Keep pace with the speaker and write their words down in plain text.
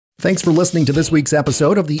Thanks for listening to this week's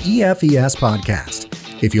episode of the EFES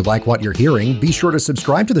podcast. If you like what you're hearing, be sure to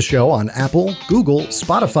subscribe to the show on Apple, Google,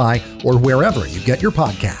 Spotify, or wherever you get your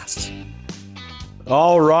podcasts.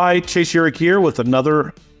 All right, Chase Urick here with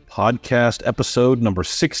another podcast episode, number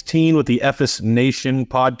 16 with the EFES Nation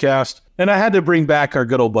podcast. And I had to bring back our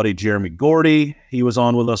good old buddy, Jeremy Gordee. He was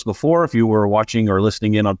on with us before. If you were watching or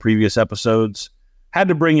listening in on previous episodes, had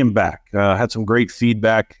to bring him back. Had some great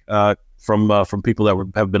feedback from people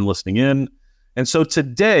that have been listening in. And so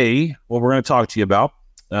today, what we're going to talk to you about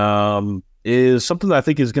is something that I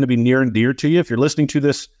think is going to be near and dear to you. If you're listening to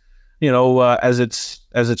this, as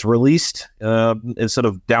it's released, instead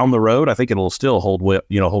of down the road, I think it'll still hold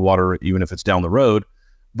water even if it's down the road.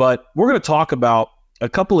 But we're going to talk about a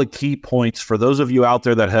couple of key points for those of you out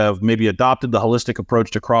there that have maybe adopted the holistic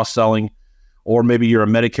approach to cross-selling, or maybe you're a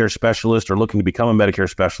Medicare specialist or looking to become a Medicare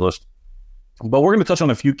specialist. But we're going to touch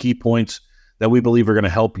on a few key points that we believe are going to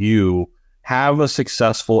help you have a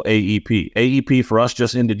successful AEP. AEP for us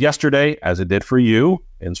just ended yesterday, as it did for you,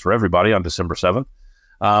 ends for everybody on December 7th.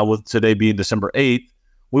 With today being December 8th,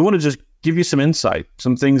 we want to just give you some insight,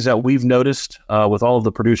 some things that we've noticed with all of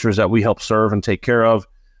the producers that we help serve and take care of,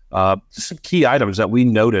 just some key items that we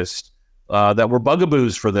noticed that were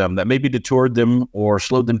bugaboos for them, that maybe detoured them or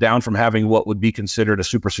slowed them down from having what would be considered a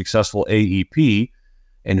super successful AEP.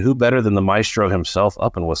 And who better than the maestro himself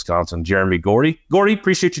up in Wisconsin, Jeremy Gordee. Gordee,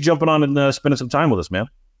 appreciate you jumping on and spending some time with us, man.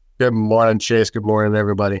 Good morning, Chase. Good morning,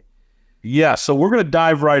 everybody. Yeah, so we're going to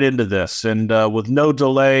dive right into this. And with no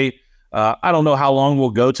delay, I don't know how long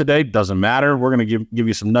we'll go today. Doesn't matter. We're going to give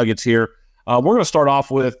you some nuggets here. We're going to start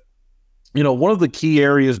off with, one of the key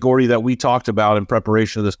areas, Gordee, that we talked about in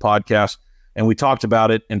preparation of this podcast, and we talked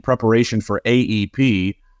about it in preparation for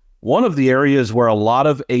AEP. One of the areas where a lot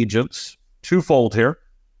of agents, twofold here,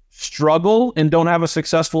 struggle and don't have a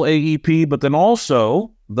successful AEP, but then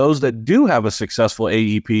also those that do have a successful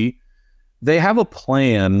AEP, they have a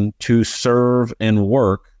plan to serve and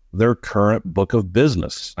work their current book of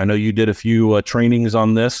business. I know you did a few trainings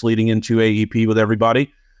on this leading into AEP with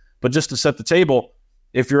everybody, but just to set the table,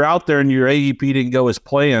 if you're out there and your AEP didn't go as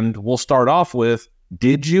planned, we'll start off with,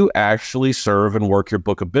 did you actually serve and work your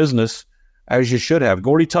book of business as you should have?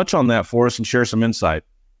 Gordee, touch on that for us and share some insight.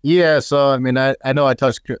 Yeah, so I know I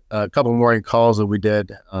touched a couple morning calls that we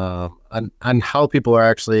did on how people are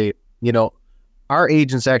actually, our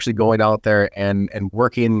agents actually going out there and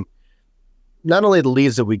working not only the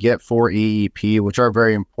leads that we get for AEP, which are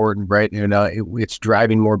very important, right? It's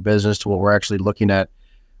driving more business to what we're actually looking at,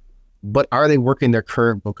 but are they working their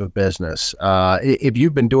current book of business? If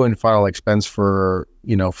you've been doing final expense for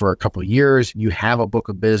a couple of years, you have a book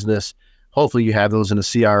of business. Hopefully you have those in a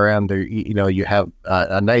CRM. There, you have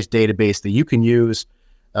a nice database that you can use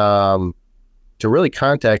to really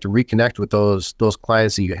contact and reconnect with those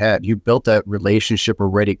clients that you had. You built that relationship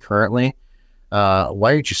already currently.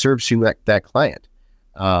 Why aren't you servicing that client?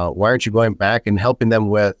 Why aren't you going back and helping them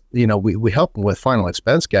with, we help them with final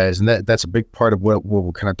expense, guys, and that's a big part of what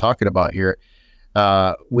we're kind of talking about here.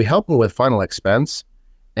 We help them with final expense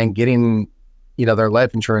and getting, their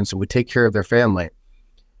life insurance, and we take care of their family.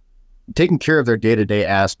 Taking care of their day-to-day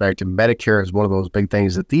aspect, and Medicare is one of those big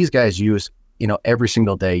things that these guys use, every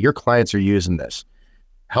single day. Your clients are using this.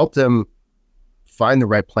 Help them find the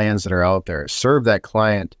right plans that are out there. Serve that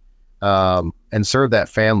client and serve that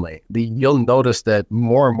family. You'll notice that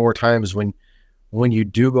more and more times when you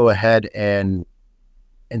do go ahead and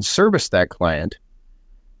service that client,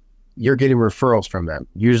 you're getting referrals from them.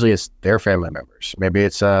 Usually it's their family members. Maybe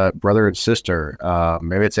it's a brother and sister.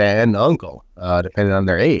 Maybe it's an aunt and uncle, depending on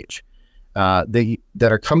their age. That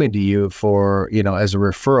are coming to you for, as a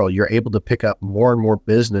referral. You're able to pick up more and more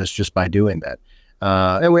business just by doing that.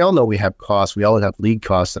 And we all know we have costs. We all have lead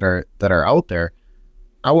costs that are out there.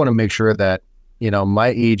 I want to make sure that, my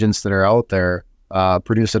agents that are out there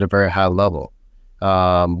produce at a very high level.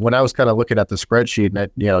 When I was kind of looking at the spreadsheet,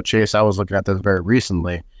 and Chase, I was looking at this very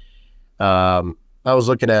recently. I was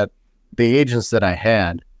looking at the agents that I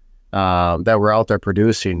had that were out there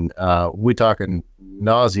producing. We talking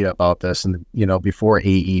nausea about this, and before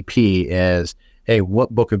AEP is, hey, what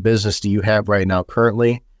book of business do you have right now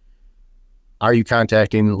currently? Are you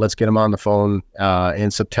contacting? Let's get them on the phone in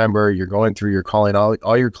September. You're calling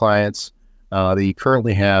all your clients that you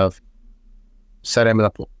currently have, set an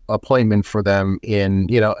appointment for them in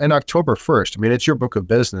October 1st. It's your book of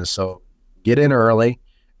business, so get in early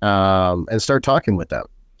and start talking with them.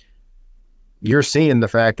 You're seeing the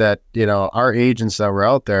fact that our agents that were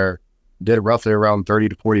out there did roughly around 30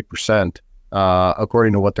 to 40%,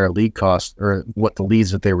 according to what their lead costs or what the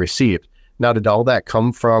leads that they received. Now, did all that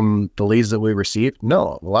come from the leads that we received?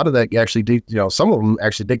 No, a lot of that actually did, some of them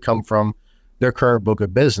actually did come from their current book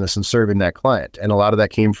of business and serving that client. And a lot of that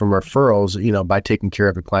came from referrals, by taking care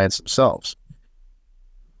of the clients themselves.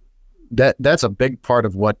 That's a big part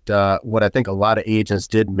of what I think a lot of agents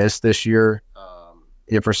did miss this year.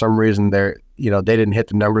 If for some reason they didn't hit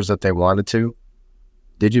the numbers that they wanted to,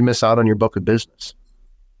 did you miss out on your book of business?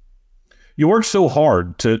 You work so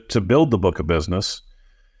hard to build the book of business.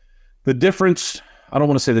 The difference, I don't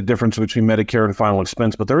want to say the difference between Medicare and final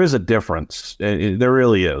expense, but there is a difference. There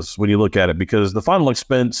really is when you look at it, because the final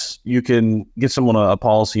expense, you can get someone a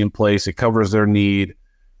policy in place. It covers their need.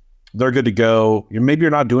 They're good to go. Maybe you're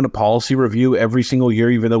not doing a policy review every single year,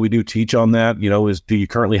 even though we do teach on that. Do you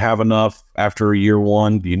currently have enough after year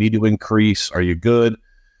one? Do you need to increase? Are you good?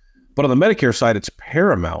 But on the Medicare side, it's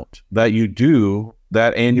paramount that you do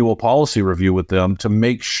that annual policy review with them to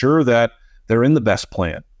make sure that they're in the best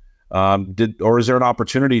plan. Or is there an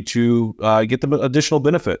opportunity to get them additional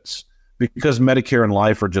benefits? Because Medicare and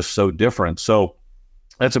life are just so different. So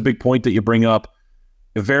that's a big point that you bring up.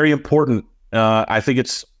 Very important. I think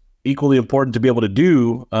it's equally important to be able to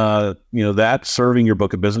do, that serving your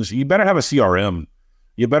book of business. You better have a CRM.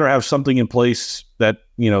 You better have something in place that,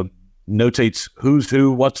 notates who's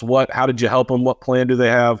who, what's what, how did you help them, what plan do they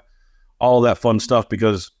have, all of that fun stuff,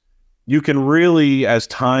 because you can really, as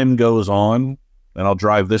time goes on, and I'll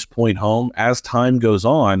drive this point home, as time goes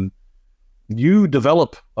on, you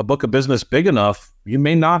develop a book of business big enough, you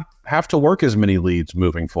may not have to work as many leads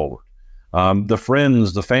moving forward. The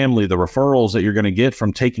friends, the family, the referrals that you're going to get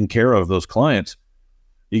from taking care of those clients,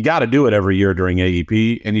 you got to do it every year during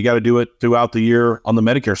AEP, and you got to do it throughout the year on the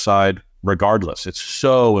Medicare side regardless. It's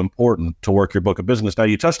so important to work your book of business. Now,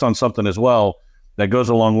 you touched on something as well that goes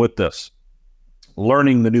along with this,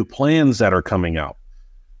 learning the new plans that are coming out.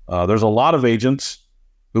 There's a lot of agents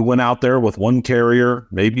who went out there with one carrier,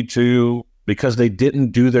 maybe two, because they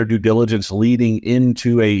didn't do their due diligence leading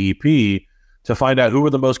into AEP to find out who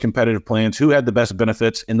were the most competitive plans, who had the best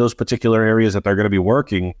benefits in those particular areas that they're going to be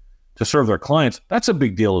working to serve their clients. That's a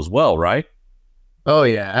big deal as well, right? Oh,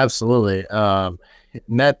 yeah, absolutely. And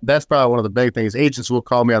that's probably one of the big things. Agents will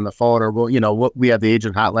call me on the phone, or we have the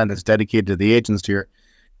agent hotline that's dedicated to the agents here.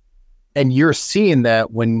 And you're seeing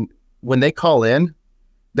that when they call in,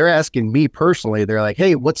 they're asking me personally, they're like,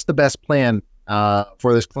 hey, what's the best plan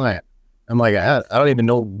for this client? I'm like, I don't even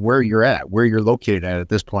know where you're located at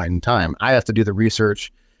this point in time. I have to do the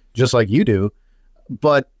research just like you do.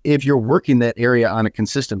 But if you're working that area on a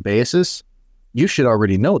consistent basis, you should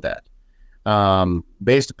already know that.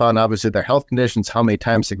 Based upon obviously their health conditions, how many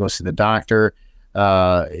times they go see the doctor,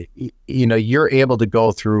 you're able to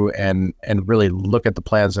go through and really look at the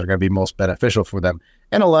plans that are going to be most beneficial for them.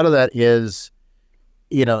 And a lot of that is,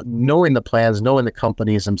 knowing the plans, knowing the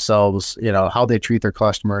companies themselves, how they treat their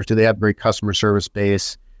customers. Do they have a great customer service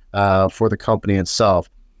base for the company itself?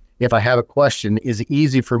 If I have a question, is it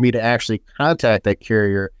easy for me to actually contact that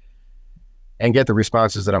carrier and get the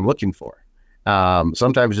responses that I'm looking for?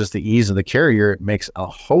 Sometimes just the ease of the carrier makes a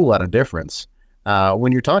whole lot of difference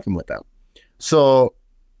when you're talking with them. So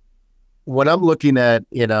when I'm looking at,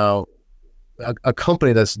 a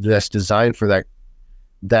company that's designed for that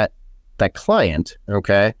client,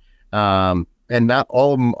 okay, and not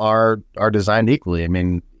all of them are designed equally. I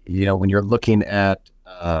mean, when you're looking at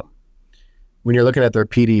their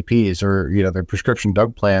PDPs or their prescription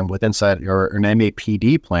drug plan with inside or an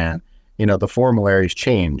MAPD plan, the formularies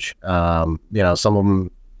change. Some of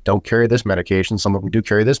them don't carry this medication, some of them do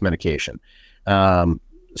carry this medication.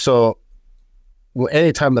 So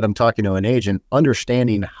anytime that I'm talking to an agent,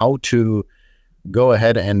 understanding how to go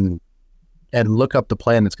ahead and look up the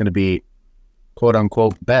plan that's going to be quote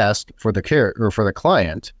unquote best for the care or for the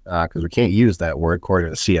client, because we can't use that word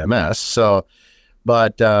according to CMS. So,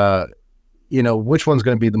 but which one's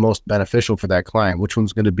going to be the most beneficial for that client? Which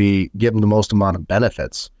one's going to be give them the most amount of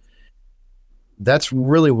benefits? That's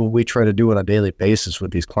really what we try to do on a daily basis with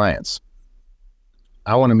these clients.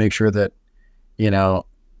 I want to make sure that,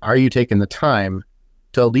 are you taking the time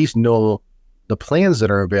to at least know the plans that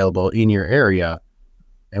are available in your area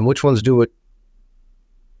and which ones do it,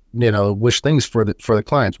 which things for the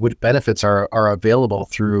clients, which benefits are available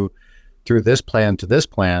through this plan to this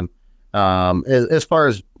plan. As far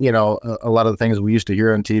as, a lot of the things we used to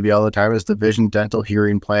hear on TV all the time is the vision, dental,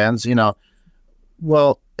 hearing plans,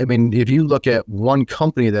 well, I mean, if you look at one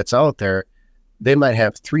company that's out there, they might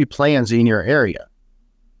have 3 plans in your area.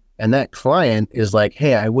 And that client is like,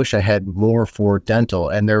 hey, I wish I had more for dental.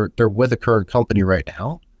 And they're with a current company right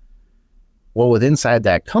now. Well, with inside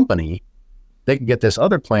that company, they can get this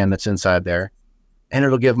other plan that's inside there, and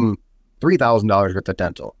it'll give them $3,000 worth of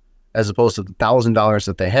dental, as opposed to the $1,000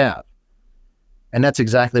 that they have. And that's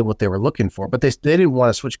exactly what they were looking for. But they didn't want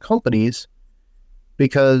to switch companies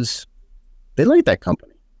because they like that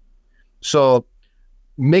company. So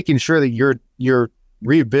making sure that you're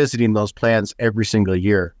revisiting those plans every single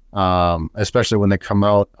year, especially when they come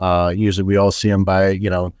out. Usually we all see them by,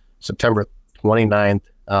 September 29th,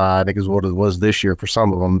 I think is what it was this year for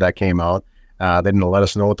some of them that came out. They didn't let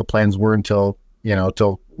us know what the plans were until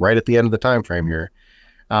right at the end of the time frame here.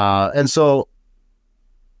 And so,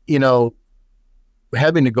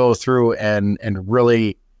 having to go through and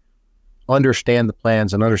really understand the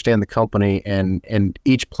plans and understand the company and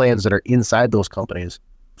each plans that are inside those companies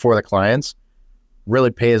for the clients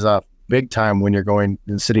really pays off big time when you're going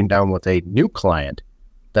and sitting down with a new client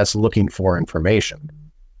that's looking for information.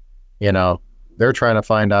 They're trying to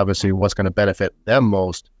find obviously what's going to benefit them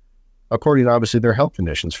most according to obviously their health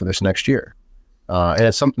conditions for this next year. And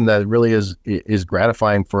it's something that really is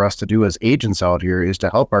gratifying for us to do as agents out here, is to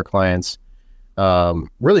help our clients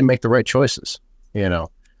really make the right choices,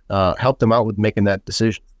 help them out with making that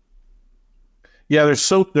decision. Yeah,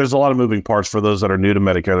 there's a lot of moving parts for those that are new to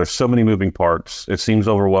Medicare. There's so many moving parts. It seems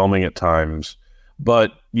overwhelming at times,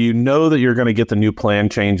 but that you're going to get the new plan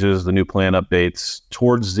changes, the new plan updates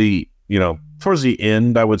towards the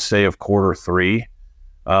end, I would say, of quarter 3.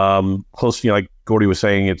 Close, like Gordee was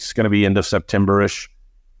saying, it's going to be end of September-ish.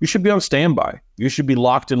 You should be on standby. You should be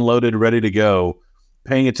locked and loaded, ready to go,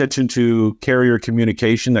 paying attention to carrier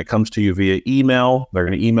communication that comes to you via email. They're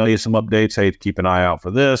going to email you some updates. Hey, keep an eye out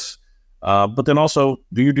for this. But then also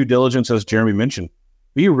do your due diligence, as Jeremy mentioned.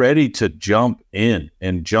 Be ready to jump in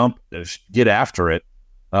and get after it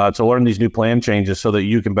to learn these new plan changes so that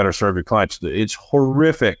you can better serve your clients. It's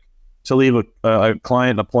horrific to leave a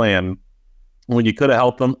client a plan when you could have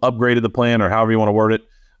helped them, upgraded the plan, or however you want to word it,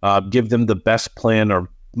 give them the best plan or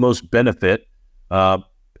most benefit, and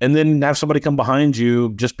then have somebody come behind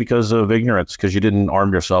you just because of ignorance, because you didn't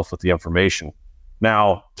arm yourself with the information.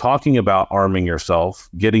 Now, talking about arming yourself,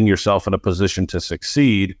 getting yourself in a position to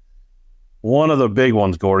succeed, one of the big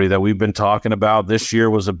ones, Gordee, that we've been talking about this year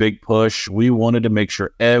was a big push. We wanted to make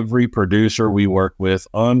sure every producer we work with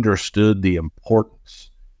understood the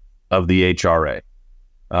importance of the HRA.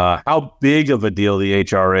 How big of a deal the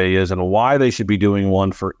HRA is and why they should be doing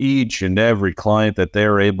one for each and every client that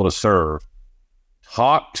they're able to serve.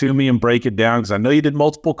 Talk to me and break it down, because I know you did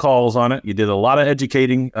multiple calls on it. You did a lot of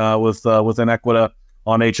educating within Equita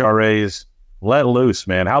on HRAs. Let loose,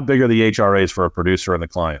 man. How big are the HRAs for a producer and the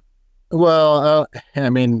client? Well,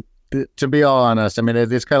 to be all honest,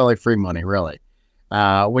 it's kind of like free money, really.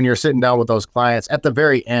 When you're sitting down with those clients at the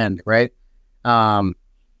very end, right?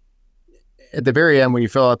 At the very end, when you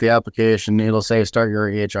fill out the application, it'll say start your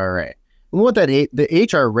HRA. And what the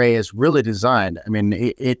HRA is really designed,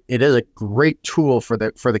 it is a great tool for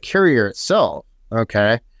the carrier itself,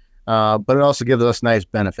 okay? But it also gives us nice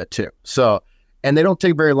benefit too. So, and they don't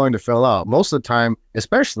take very long to fill out. Most of the time,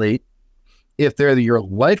 especially if they're your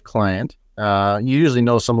life client, you usually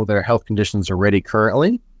know some of their health conditions already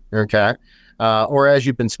currently, okay? Or as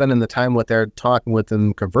you've been spending the time with them, talking with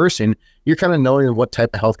them, conversing, you're kind of knowing what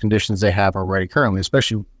type of health conditions they have already currently,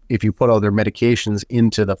 especially if you put all their medications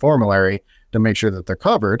into the formulary to make sure that they're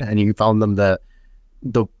covered, and you found them the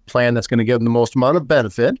plan that's going to give them the most amount of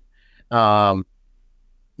benefit. You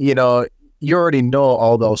already know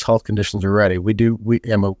all those health conditions already. We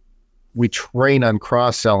train on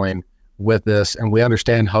cross-selling with this, and we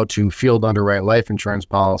understand how to field underwrite life insurance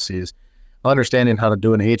policies, understanding how to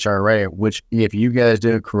do an HRA, which if you guys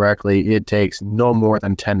do it correctly, it takes no more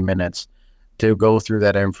than 10 minutes to go through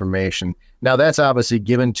that information. Now, that's obviously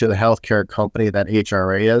given to the healthcare company that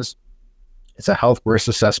HRA is. It's a health risk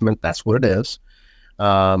assessment. That's what it is.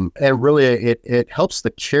 And really, it helps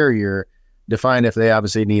the carrier define if they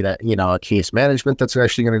obviously need a case management that's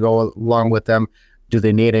actually going to go along with them. Do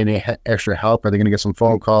they need any extra help? Are they going to get some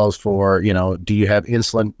phone calls for, do you have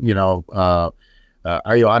insulin?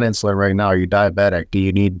 Are you on insulin right now? Are you diabetic? Do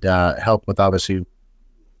you need help with obviously,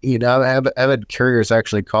 I've had carriers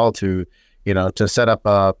actually call to set up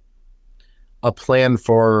a plan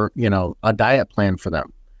for, a diet plan for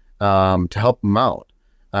them to help them out.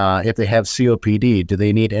 If they have COPD, do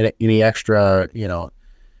they need any extra,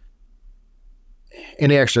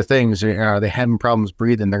 any extra things? Are they having problems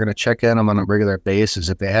breathing? They're going to check in them on a regular basis.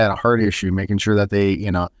 If they had a heart issue, making sure that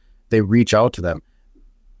they reach out to them.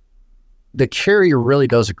 The carrier really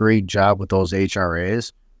does a great job with those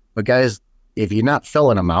HRAs, but guys, if you're not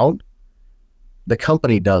filling them out, the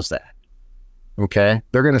company does that. Okay.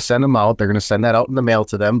 They're going to send them out. They're going to send that out in the mail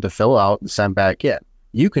to them to fill out and send back in.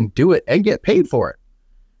 You can do it and get paid for it.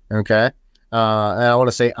 Okay. And I want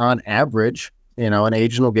to say on average, an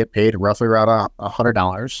agent will get paid roughly around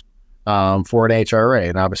 $100 for an HRA.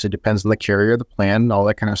 And obviously it depends on the carrier, the plan, and all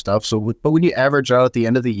that kind of stuff. But when you average out at the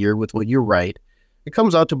end of the year with what you write, it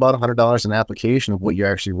comes out to about $100 an application of what you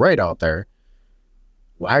actually write out there.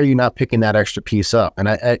 Why are you not picking that extra piece up? And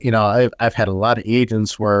I've had a lot of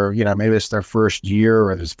agents where, maybe it's their first year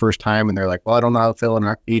or it's first time and they're like, well, I don't know how to fill an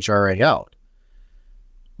HRA out.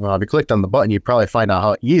 Well, if you clicked on the button, you'd probably find out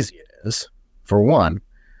how easy it is, for one.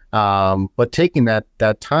 But taking that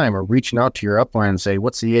time or reaching out to your upline and say,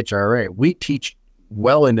 what's the HRA? We teach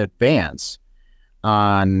well in advance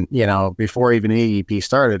on, before even AEP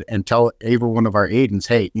started, and tell every one of our agents,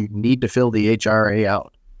 hey, you need to fill the HRA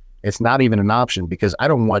out. It's not even an option because I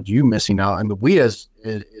don't want you missing out. I mean, we as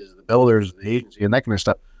the builders, the agency, and that kind of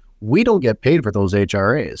stuff, we don't get paid for those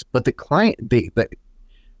HRAs, but the client, the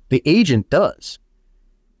agent does.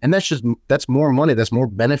 And that's more money. That's more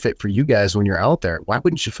benefit for you guys when you're out there. Why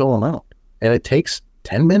wouldn't you fill them out? And it takes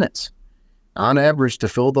 10 minutes on average to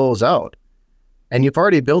fill those out. And you've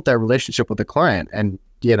already built that relationship with the client. And,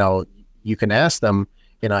 you can ask them,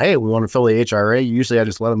 hey, we want to fill the HRA. Usually I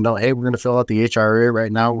just let them know, hey, we're going to fill out the HRA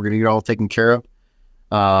right now. We're going to get it all taken care of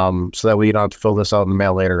so that we don't have to fill this out in the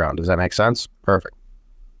mail later on. Does that make sense? Perfect.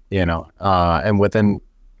 And within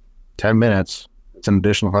 10 minutes, it's an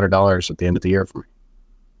additional $100 at the end of the year for me.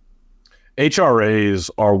 HRAs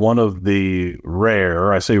are one of the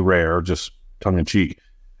rare, I say rare, just tongue in cheek.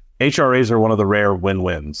 HRAs are one of the rare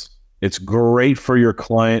win-wins. It's great for your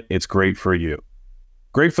client. It's great for you.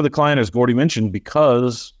 Great for the client, as Gordee mentioned,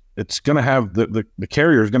 because it's going to have the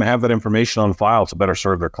carrier is going to have that information on file to better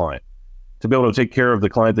serve their client, to be able to take care of the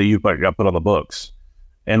client that you've got put on the books.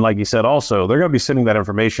 And like you said, also, they're going to be sending that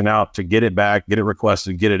information out to get it back, get it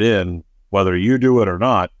requested, get it in, whether you do it or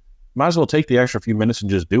not. Might as well take the extra few minutes and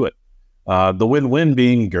just do it. The win-win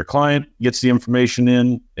being your client gets the information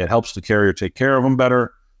in, it helps the carrier take care of them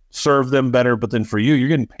better, serve them better, but then for you, you're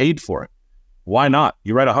getting paid for it. Why not?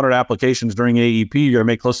 You write 100 applications during AEP, you're going to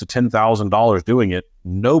make close to $10,000 doing it.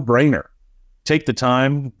 No brainer. Take the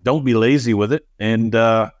time, don't be lazy with it, and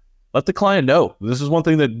let the client know. This is one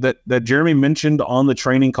thing that Jeremy mentioned on the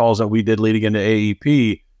training calls that we did leading into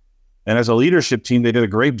AEP, and as a leadership team, they did a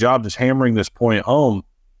great job just hammering this point home.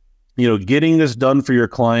 Getting this done for your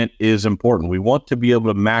client is important. We want to be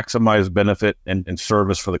able to maximize benefit and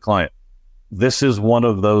service for the client. This is one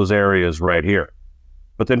of those areas right here.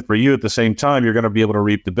 But then for you at the same time, you're going to be able to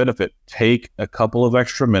reap the benefit. Take a couple of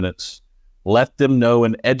extra minutes, let them know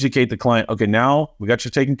and educate the client. Okay, now we got you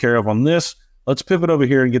taken care of on this. Let's pivot over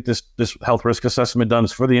here and get this health risk assessment done.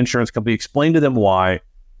 It's for the insurance company. Explain to them why,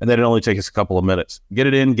 and then it only takes us a couple of minutes. Get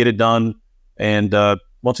it in, get it done. And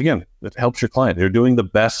once again, it helps your client. They're doing the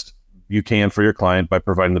best you can for your client by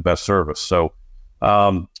providing the best service. So,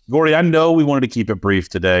 Gordee, I know we wanted to keep it brief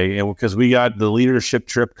today, and because we got the leadership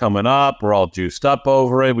trip coming up, we're all juiced up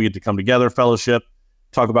over it. We get to come together, fellowship,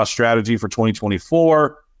 talk about strategy for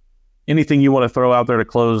 2024. Anything you want to throw out there to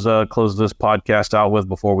close this podcast out with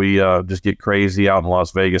before we just get crazy out in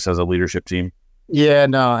Las Vegas as a leadership team? Yeah,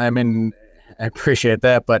 no, I mean, I appreciate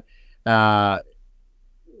that, but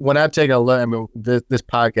when I've taken a look, I mean, this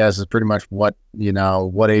podcast is pretty much what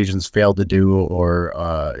agents fail to do, or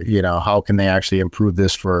how can they actually improve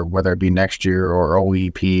this for whether it be next year or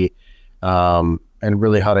OEP, and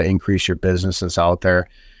really how to increase your business that's out there.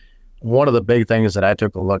 One of the big things that I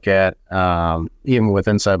took a look at, even with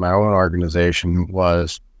inside my own organization,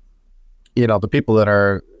 was, the people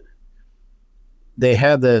they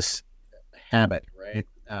have this habit, right?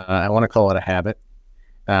 I want to call it a habit.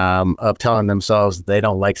 Of telling themselves they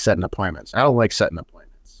don't like setting appointments. I don't like setting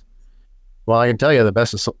appointments. Well, I can tell you the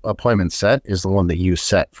best appointment set is the one that you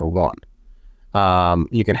set, for one.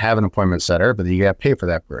 You can have an appointment setter, but you got to pay for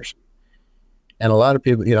that person. And a lot of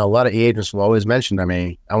people, a lot of agents will always mention to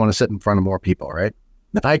me, I want to sit in front of more people, right?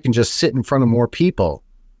 If I can just sit in front of more people,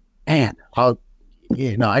 man, I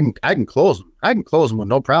can close them. I can close them with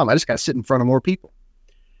no problem. I just got to sit in front of more people.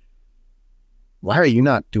 Why are you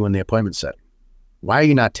not doing the appointment setting? Why are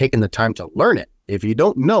you not taking the time to learn it? If you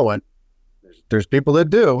don't know it, there's people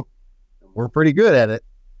that do. We're pretty good at it.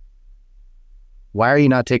 Why are you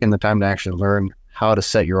not taking the time to actually learn how to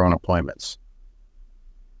set your own appointments?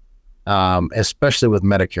 Especially with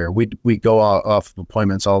Medicare. We go off of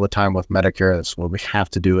appointments all the time with Medicare. That's where we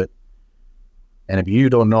have to do it. And if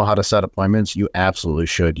you don't know how to set appointments, you absolutely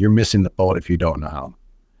should. You're missing the boat if you don't know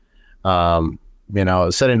how.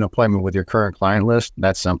 Setting an appointment with your current client list,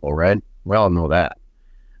 that's simple, right? We all know that.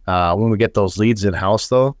 When we get those leads in-house,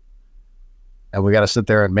 though, and we got to sit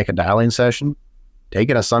there and make a dialing session,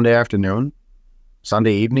 take it a Sunday afternoon,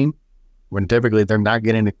 Sunday evening, when typically they're not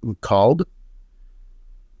getting called,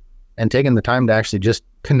 and taking the time to actually just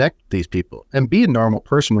connect with these people and be a normal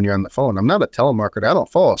person when you're on the phone. I'm not a telemarketer. I don't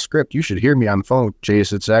follow a script. You should hear me on the phone,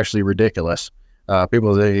 Chase. It's actually ridiculous.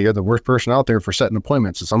 People say you're the worst person out there for setting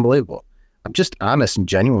appointments. It's unbelievable. I'm just honest and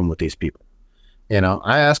genuine with these people.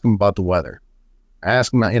 I ask them about the weather. I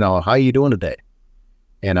ask them, how you doing today?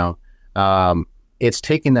 It's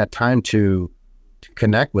taking that time to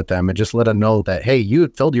connect with them and just let them know that, hey, you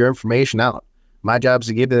had filled your information out. My job is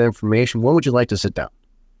to give you that information. When would you like to sit down?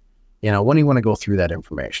 When do you want to go through that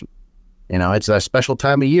information? It's a special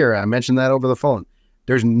time of year. I mentioned that over the phone.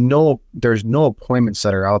 There's no appointments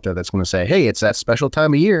that are out there that's going to say, hey, it's that special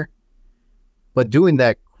time of year. But doing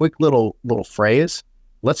that quick little phrase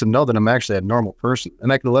lets them know that I'm actually a normal person.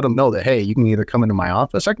 And I can let them know that, hey, you can either come into my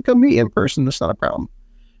office, or I can come meet you in person. That's not a problem.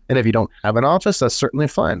 And if you don't have an office, that's certainly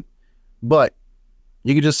fine. But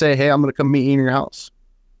you can just say, hey, I'm going to come meet you in your house.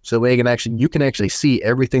 So that way you can actually see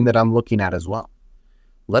everything that I'm looking at as well.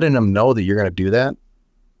 Letting them know that you're going to do that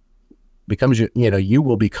becomes, you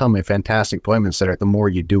will become a fantastic appointment setter the more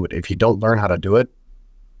you do it. If you don't learn how to do it,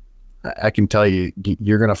 I can tell you,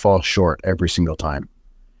 you're going to fall short every single time.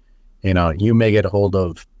 You may get a hold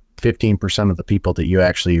of 15% of the people that you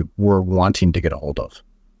actually were wanting to get a hold of.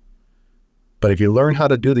 But if you learn how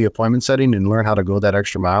to do the appointment setting and learn how to go that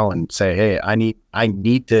extra mile and say, hey, I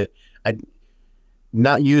need to,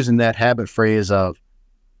 not using that habit phrase of,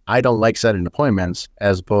 I don't like setting appointments,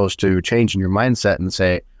 as opposed to changing your mindset and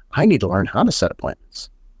say, I need to learn how to set appointments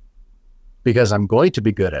because I'm going to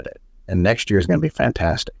be good at it. And next year is going to be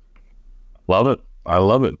fantastic. Love it. I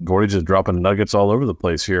love it. Gordee just dropping nuggets all over the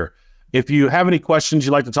place here. If you have any questions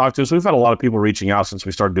you'd like to talk to us, we've had a lot of people reaching out since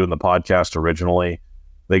we started doing the podcast originally.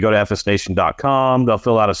 They go to fsnation.com. They'll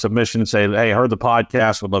fill out a submission and say, hey, I heard the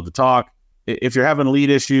podcast. Would love to talk. If you're having lead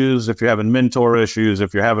issues, if you're having mentor issues,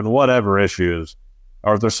 if you're having whatever issues,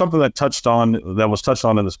 or if there's something that was touched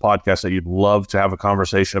on in this podcast that you'd love to have a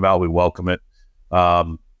conversation about, we welcome it.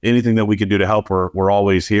 Anything that we can do to help, we're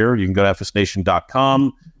always here. You can go to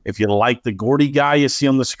fsnation.com. If you like the Gordee guy you see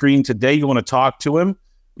on the screen today, you want to talk to him,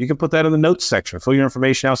 you can put that in the notes section. Fill your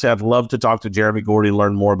information out. Say, I'd love to talk to Jeremy Gordee,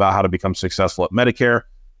 learn more about how to become successful at Medicare.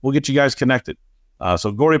 We'll get you guys connected.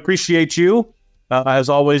 So Gordee, appreciate you, as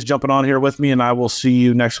always, jumping on here with me, and I will see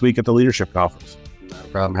you next week at the Leadership Conference. Not a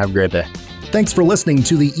problem. Have a great day. Thanks for listening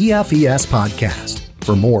to the EFES podcast.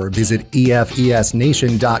 For more, visit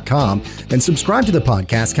efesnation.com and subscribe to the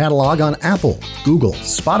podcast catalog on Apple, Google,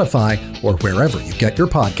 Spotify, or wherever you get your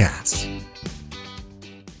podcasts.